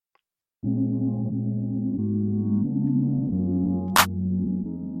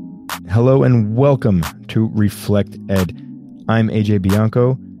Hello and welcome to Reflect Ed. I'm AJ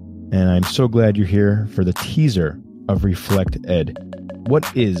Bianco, and I'm so glad you're here for the teaser of Reflect Ed. What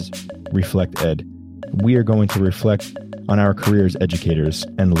is Reflect Ed? We are going to reflect on our career as educators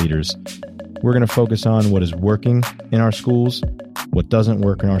and leaders. We're going to focus on what is working in our schools, what doesn't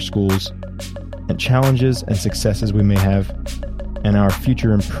work in our schools, and challenges and successes we may have, and our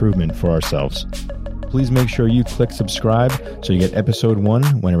future improvement for ourselves. Please make sure you click subscribe so you get episode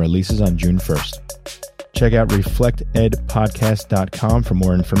 1 when it releases on June 1st. Check out reflectedpodcast.com for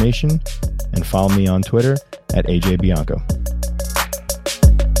more information and follow me on Twitter at AJ Bianco.